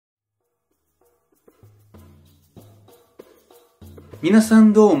皆さ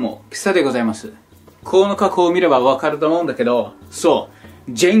んどうも、キサでございます。この加工を見ればわかると思うんだけど、そ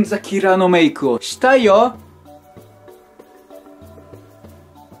う、ジェーンザキラーのメイクをしたいよ。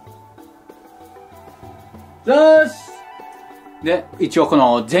よし。で、一応こ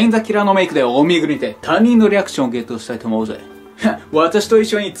のジェーンザキラーのメイクでOmegleにて他人のリアクションをゲットしたいと思うぜ。私と一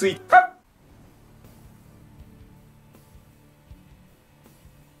緒について。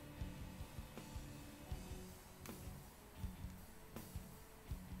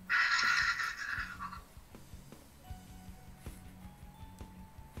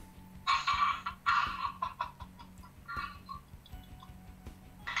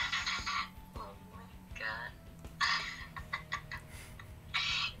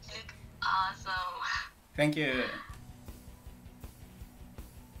Thank you.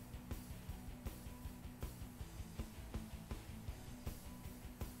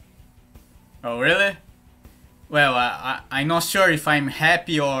 Oh, really? Well, I'm not sure if I'm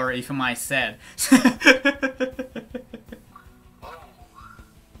happy or if I'm sad. Oh,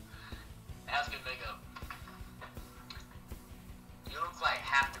 that's good makeup. You look like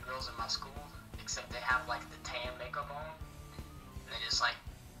half the girls in my school, except they have like the tan makeup on, and they just like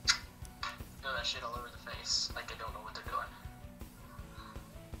throw that shit all over the face, like they don't know what they're doing.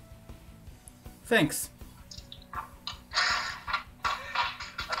 Thanks. I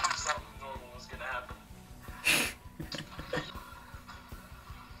knew something normal was gonna happen.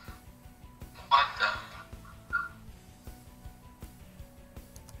 What the?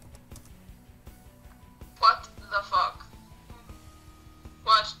 What the fuck?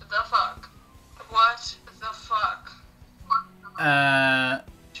 What the fuck? What the fuck?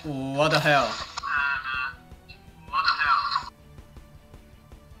 What the hell? What the hell?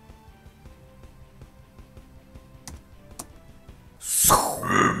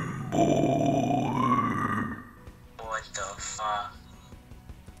 What the fuck?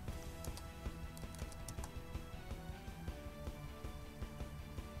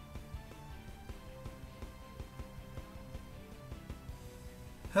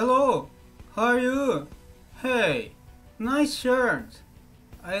 Hello, how are you? Hey, nice shirt.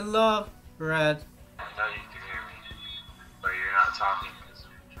 I love red. I know you can hear me, but you're not talking because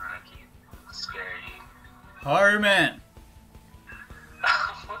we're trying to keep scaring you. How are you, man?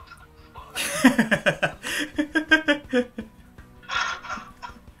 What the fuck?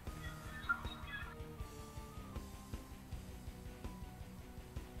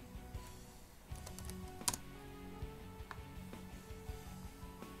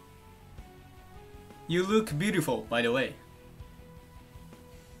 You look beautiful, by the way.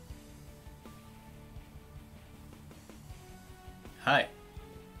 Hi.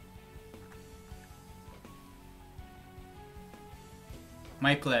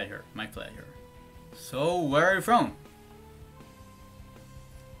 My pleasure, my pleasure. So, where are you from?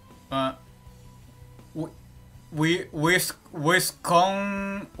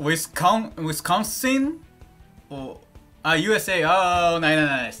 Wisconsin? Oh, USA. Oh,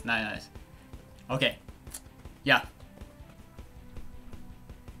 nice. Okay. Yeah.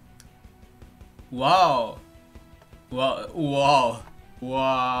 Wow. Wow.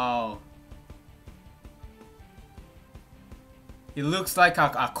 It looks like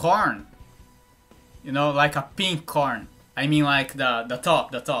a corn. You know, like a pink corn. I mean like the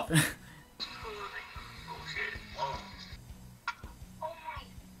top.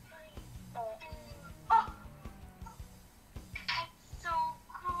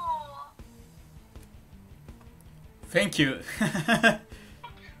 Thank you.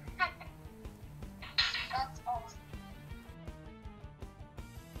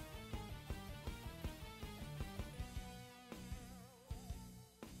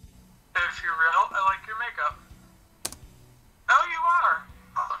 If you're real, I like your makeup. Oh, you are.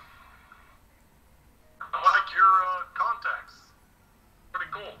 I like your contacts. Pretty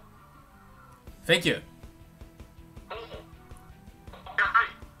cool. Thank you. Cool. Okay.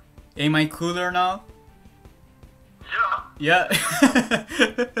 Am I cooler now? Yeah. Yeah.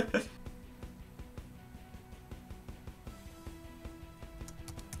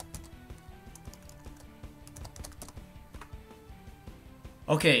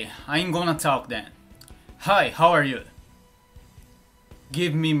 Okay, I'm gonna talk then. Hi, how are you?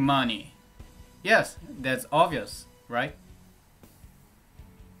 Give me money. Yes, that's obvious, right?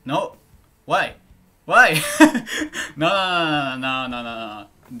 No? Why? Why? No.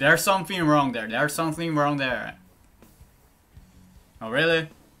 There's something wrong there. Oh, really?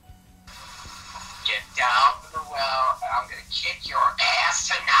 Get down to the well, and I'm gonna kick your ass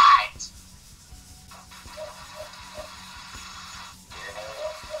tonight.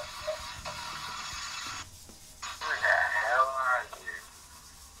 Who the hell are you?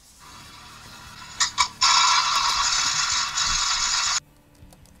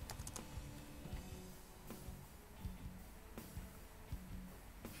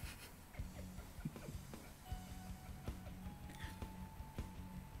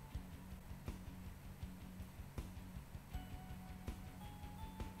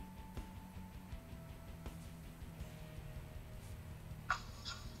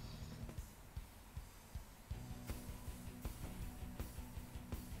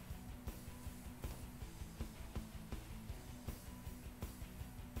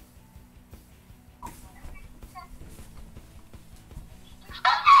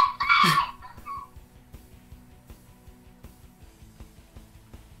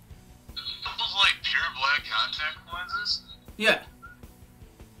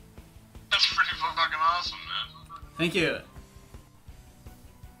 Thank you.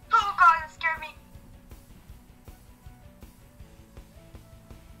 Oh god, that scared me.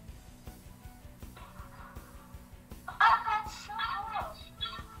 Oh, that's so cool.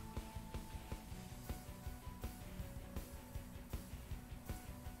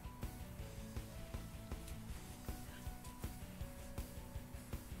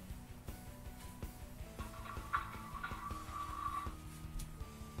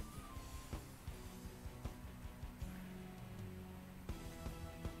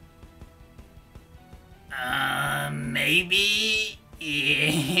 Maybe.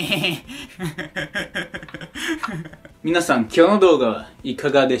 皆さん、今日の動画はいか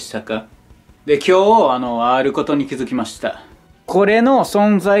がでしたか？で、今日、あることに気づきました。これの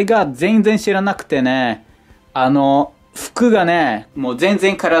存在が全然知らなくてね、服がね、もう全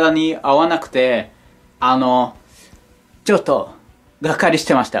然体に合わなくて、ちょっと、がっかりし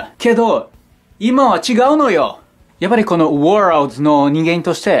てました。けど、今は違うのよ。やっぱりこの World の人間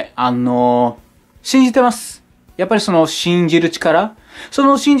として、信じてます。やっぱりその信じる力、今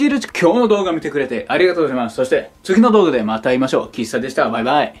日の動画見てくれてありがとうございます。そして次の動画でまた会いましょう。喫茶でした。バイ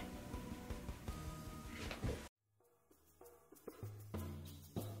バイ。